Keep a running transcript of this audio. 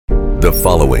The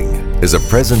following is a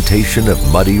presentation of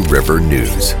Muddy River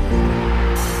News.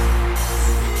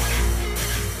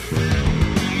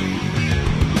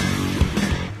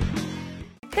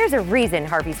 There's a reason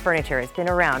Harvey's Furniture has been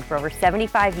around for over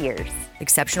 75 years.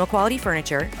 Exceptional quality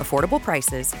furniture, affordable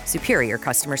prices, superior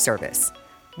customer service.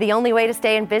 The only way to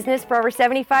stay in business for over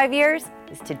 75 years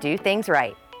is to do things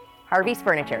right. Harvey's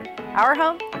Furniture. Our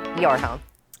home, your home.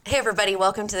 Hey everybody,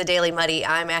 welcome to the Daily Muddy.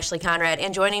 I'm Ashley Conrad,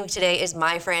 and joining me today is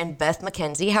my friend Beth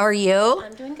Mackenzie. How are you?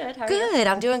 I'm doing good. How are you? Good,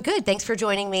 I'm doing good. Thanks for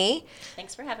joining me.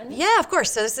 Thanks for having me. Yeah, of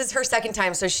course. So this is her second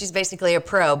time, so she's basically a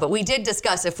pro. But we did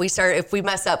discuss if we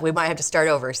mess up, we might have to start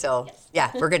over. So yes.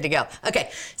 Yeah, we're good to go.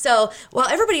 Okay, so while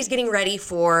everybody's getting ready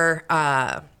for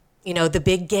the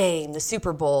big game, the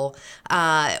Super Bowl,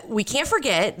 we can't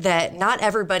forget that not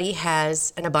everybody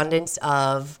has an abundance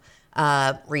of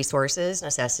resources,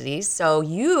 necessities. So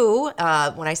you,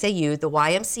 when I say you, the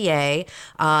YMCA,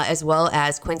 as well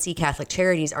as Quincy Catholic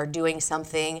Charities are doing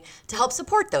something to help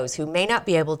support those who may not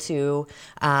be able to,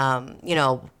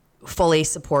 fully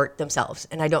support themselves.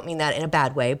 And I don't mean that in a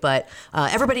bad way, but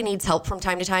everybody needs help from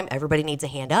time to time. Everybody needs a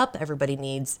hand up. Everybody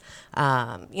needs,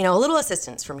 a little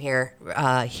assistance from here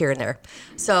and there.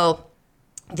 So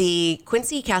the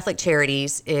Quincy Catholic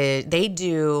Charities,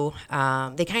 they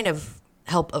kind of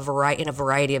help in a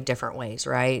variety of different ways,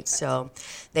 right? So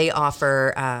they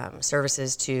offer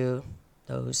services to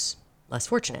those less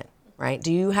fortunate, right?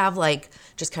 Do you have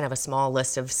just kind of a small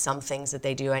list of some things that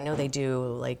they do? I know they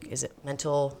do is it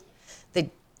mental?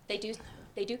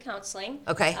 They do counseling.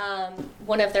 Okay.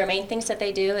 One of their main things that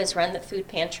they do is run the food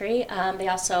pantry. They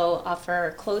also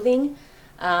offer clothing,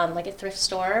 like a thrift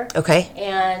store. Okay.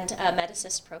 And a Med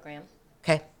Assist program.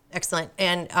 Okay. Excellent.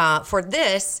 And for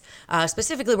this,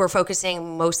 specifically, we're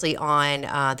focusing mostly on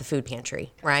the food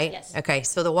pantry, right? Yes. Okay.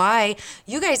 So the why,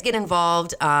 you guys get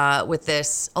involved with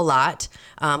this a lot,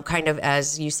 kind of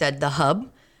as you said, the hub.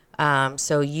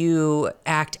 So you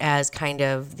act as kind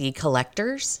of the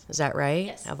collectors, is that right?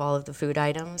 Yes. Of all of the food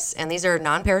items. And these are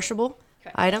non-perishable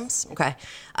Correct. items? Okay.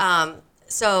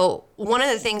 So one of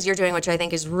the things you're doing, which I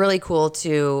think is really cool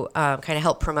to kind of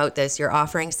help promote this, you're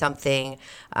offering something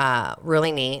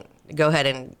really neat. Go ahead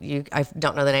and I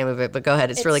don't know the name of it, but go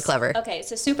ahead. It's really clever. Okay,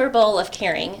 it's a Super Bowl of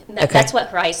caring. Okay. That's what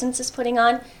Horizons is putting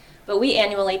on. But we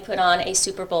annually put on a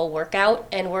Super Bowl workout,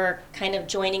 and we're kind of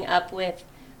joining up with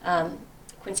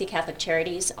Quincy Catholic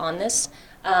Charities on this.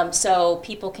 So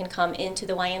people can come into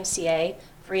the YMCA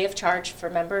free of charge for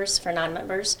members, for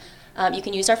non-members. You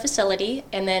can use our facility,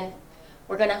 and then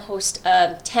we're going to host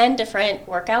 10 different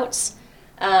workouts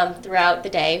throughout the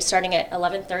day, starting at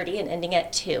 11:30 and ending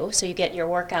at 2. So you get your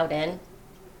workout in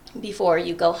before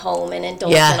you go home and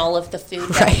indulge in all of the food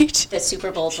that the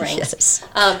Super Bowl brings. Yes.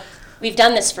 We've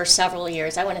done this for several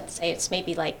years. I want to say it's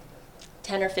maybe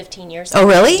 10 or 15 years Oh,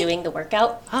 really? doing the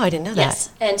workout. Oh, I didn't know that. Yes.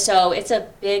 And so it's a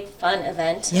big, fun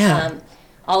event. Yeah.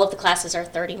 All of the classes are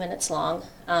 30 minutes long.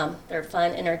 They're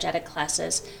fun, energetic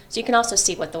classes. So you can also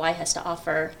see what the Y has to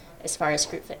offer as far as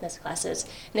group fitness classes.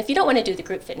 And if you don't want to do the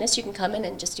group fitness, you can come in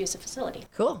and just use the facility.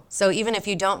 Cool. So even if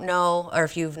you don't know, or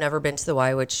if you've never been to the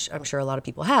Y, which I'm sure a lot of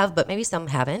people have, but maybe some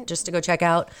haven't, just to go check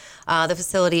out the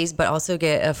facilities, but also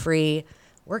get a free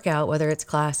workout, whether it's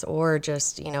class or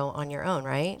just, on your own,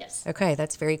 right? Yes. Okay,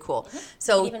 that's very cool. Mm-hmm.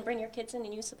 So, you can even bring your kids in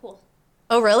and use the pool.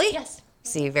 Oh, really? Yes.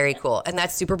 See, very cool. And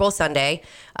that's Super Bowl Sunday.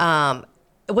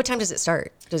 What time does it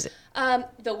start?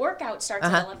 The workout starts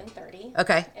at 11:30.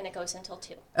 Okay. And it goes until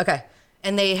 2. Okay.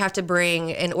 And they have to bring,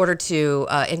 in order to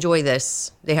enjoy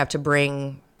this, they have to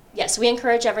bring... Yes, we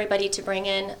encourage everybody to bring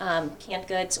in canned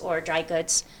goods or dry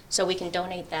goods so we can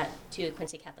donate that to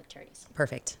Quincy Catholic Charities.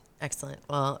 Perfect. Excellent.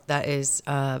 Well, that is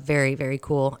very, very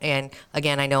cool. And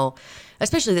again, I know,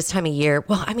 especially this time of year,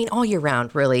 all year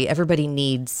round, really, everybody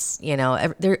needs,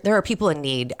 there are people in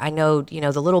need. I know,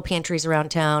 the little pantries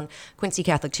around town, Quincy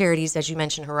Catholic Charities, as you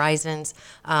mentioned, Horizons.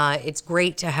 It's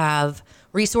great to have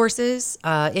resources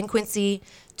in Quincy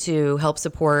to help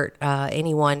support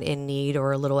anyone in need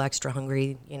or a little extra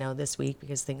hungry, this week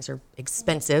because things are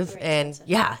expensive.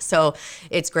 So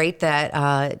it's great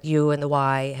that you and the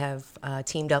Y have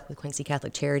teamed up with Quincy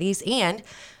Catholic Charities, and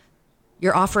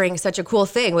you're offering such a cool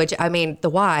thing, which, the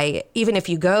Y, even if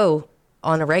you go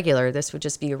on a regular, this would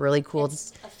just be a really cool...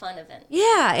 It's a fun event.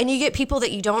 Yeah, and you get people that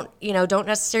you don't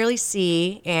necessarily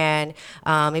see, and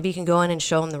maybe you can go in and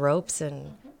show them the ropes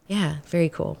and... Yeah, very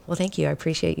cool. Well, thank you. I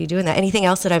appreciate you doing that. Anything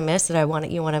else that I missed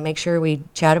that you want to make sure we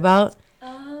chat about?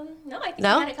 No, I think we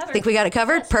got it covered. Think we got it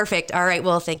covered? Yes. Perfect. All right.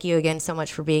 Well, thank you again so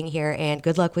much for being here, and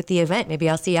good luck with the event. Maybe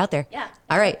I'll see you out there. Yeah.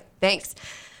 All right. Thanks.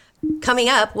 Coming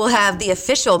up, we'll have the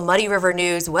official Muddy River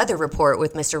News weather report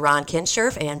with Mr. Ron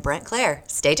Kinscherf and Brent Clair.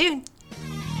 Stay tuned.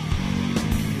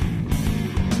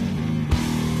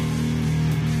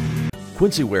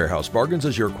 Quincy Warehouse Bargains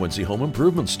is your Quincy home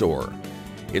improvement store.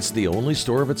 It's the only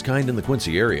store of its kind in the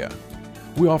Quincy area.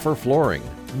 We offer flooring,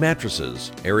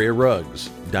 mattresses, area rugs,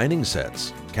 dining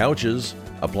sets, couches,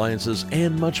 appliances,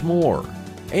 and much more.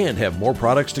 And have more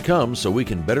products to come so we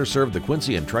can better serve the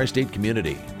Quincy and tri-state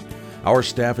community. Our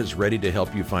staff is ready to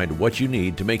help you find what you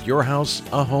need to make your house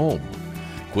a home.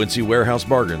 Quincy Warehouse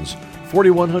Bargains,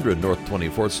 4100 North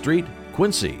 24th Street,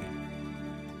 Quincy.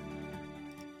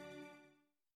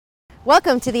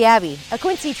 Welcome to the Abbey, a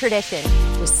Quincy tradition.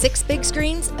 With 6 big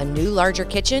screens, a new larger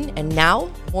kitchen, and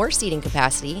now more seating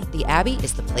capacity, the Abbey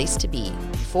is the place to be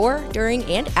before, during,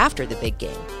 and after the big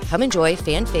game. Come enjoy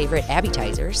fan favorite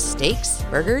appetizers, steaks,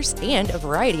 burgers, and a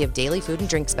variety of daily food and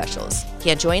drink specials.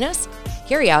 Can't join us?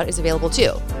 Carryout is available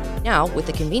too. Now with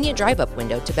a convenient drive-up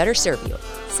window to better serve you.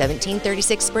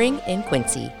 1736 Spring in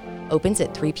Quincy. Opens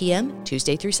at 3 p.m.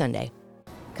 Tuesday through Sunday.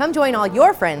 Come join all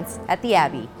your friends at the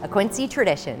Abbey, a Quincy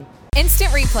tradition.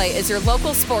 Instant Replay is your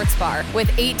local sports bar.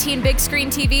 With 18 big screen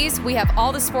TVs, we have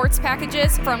all the sports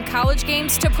packages from college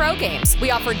games to pro games. We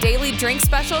offer daily drink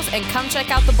specials, and come check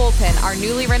out the Bullpen, our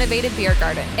newly renovated beer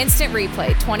garden. Instant Replay,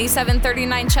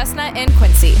 2739 Chestnut in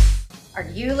Quincy. Are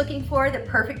you looking for the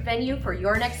perfect venue for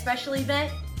your next special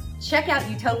event? Check out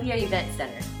Utopia Event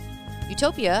Center.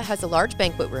 Utopia has a large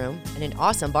banquet room and an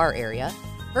awesome bar area,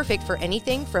 perfect for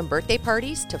anything from birthday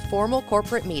parties to formal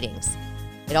corporate meetings.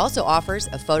 It also offers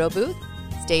a photo booth,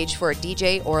 stage for a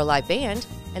DJ or a live band,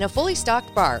 and a fully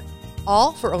stocked bar,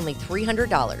 all for only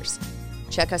 $300.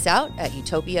 Check us out at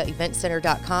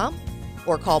utopiaeventcenter.com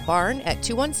or call Barn at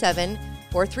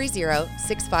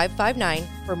 217-430-6559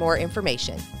 for more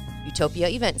information. Utopia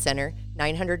Event Center,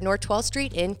 900 North 12th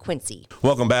Street in Quincy.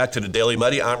 Welcome back to the Daily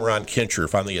Muddy. I'm Ron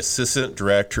Kinscherf. I'm the Assistant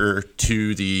Director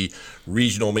to the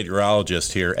Regional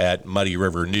Meteorologist here at Muddy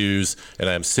River News, and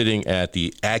I'm sitting at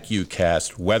the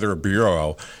AccuCast Weather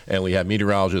Bureau, and we have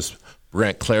Meteorologist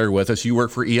Brent Clair with us. You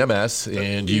work for EMS,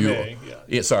 and you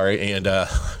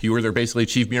were their basically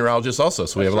Chief Meteorologist also,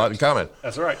 so we have a lot in common.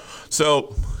 That's right.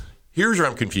 So here's where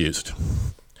I'm confused.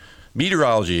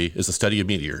 Meteorology is the study of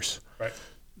meteors. Right.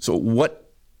 So what?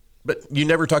 But you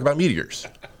never talk about meteors.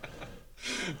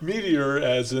 Meteor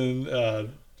as in a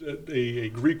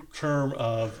Greek term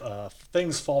of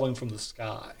things falling from the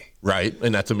sky. Right,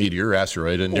 and that's a meteor,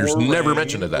 asteroid, and there's rain, never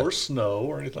mention of that. Or snow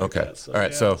or anything like that. So, all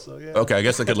right, okay, I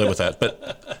guess I could live with that.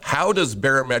 But how does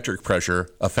barometric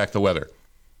pressure affect the weather?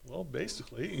 Well,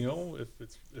 basically,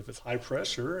 if it's high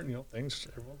pressure, everyone's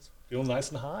feeling nice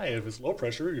and high. If it's low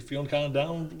pressure, you're feeling kind of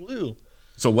down below.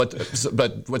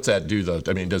 But what's that do though?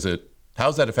 I mean, how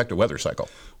does that affect a weather cycle?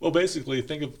 Well, basically,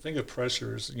 think of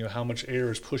pressures. How much air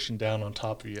is pushing down on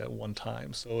top of you at one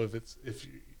time. So if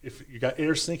you got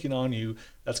air sinking on you,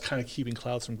 that's kind of keeping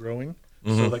clouds from growing.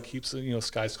 Mm-hmm. So that keeps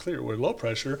skies clear. Where low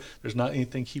pressure, there's not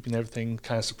anything keeping everything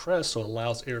kind of suppressed, so it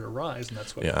allows air to rise, and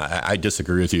that's what. Yeah, I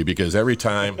disagree with you because every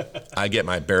time I get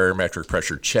my barometric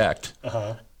pressure checked,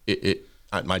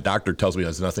 my doctor tells me it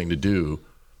has nothing to do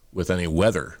with any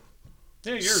weather.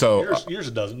 Yeah, yours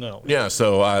it doesn't know. Yeah,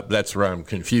 so that's where I'm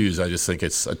confused. I just think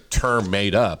it's a term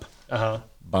made up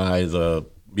by the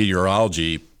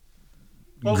meteorology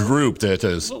group that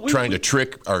is trying to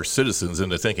trick our citizens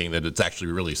into thinking that it's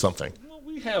actually really something. Well,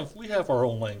 we have our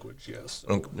own language, yes.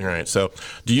 All right. So,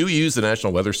 do you use the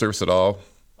National Weather Service at all?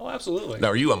 Oh, absolutely. Now,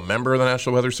 are you a member of the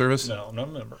National Weather Service? No, I'm not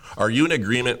a member. Are you in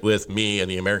agreement with me and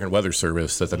the American Weather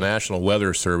Service that the National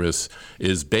Weather Service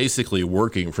is basically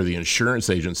working for the insurance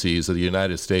agencies of the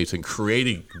United States and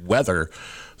creating weather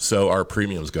so our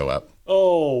premiums go up?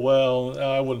 Oh, well,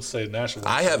 I wouldn't say national.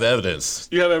 I have evidence.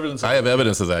 You have evidence? I have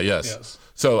evidence of that, yes.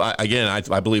 So,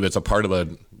 I believe it's a part of a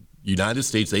United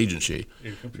States agency.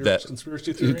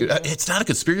 Conspiracy theory? It's not a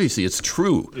conspiracy. It's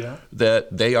true. Yeah.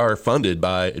 That they are funded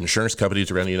by insurance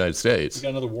companies around the United States. You got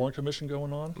another Warren Commission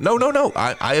going on? No.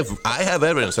 I have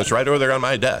evidence that's right over there on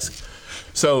my desk.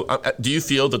 So, do you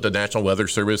feel that the National Weather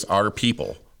Service are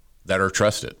people that are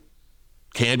trusted,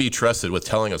 can be trusted with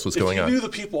telling us what's going on? If you knew the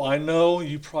people I know,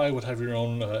 you probably would have your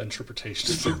own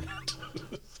interpretations of that.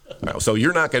 So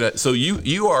you're not gonna. So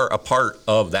you are a part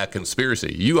of that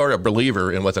conspiracy. You are a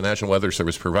believer in what the National Weather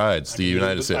Service provides the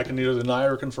United States. I can either deny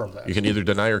or confirm that. You can either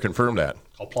deny or confirm that.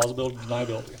 Called plausibility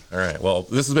deniability. All right. Well,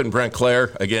 this has been Brent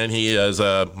Clair. Again, he is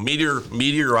a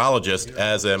meteorologist,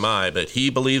 as am I. But he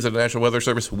believes in the National Weather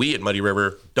Service. We at Muddy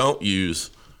River don't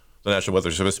use the National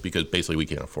Weather Service because basically we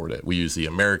can't afford it. We use the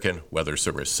American Weather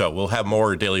Service. So we'll have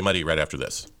more Daily Muddy right after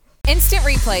this. Instant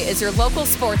Replay is your local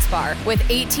sports bar. With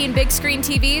 18 big screen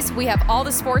TVs, we have all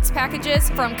the sports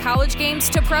packages from college games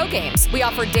to pro games. We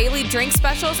offer daily drink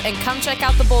specials, and come check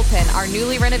out the Bullpen, our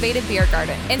newly renovated beer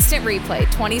garden. Instant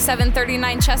Replay,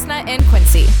 2739 Chestnut in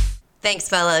Quincy. Thanks,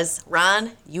 fellas.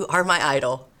 Ron, you are my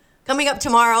idol. Coming up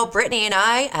tomorrow, Brittany and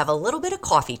I have a little bit of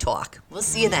coffee talk. We'll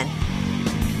see you then.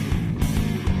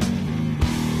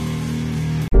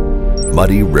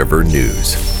 Muddy River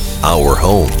News. Our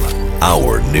home,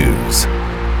 our news.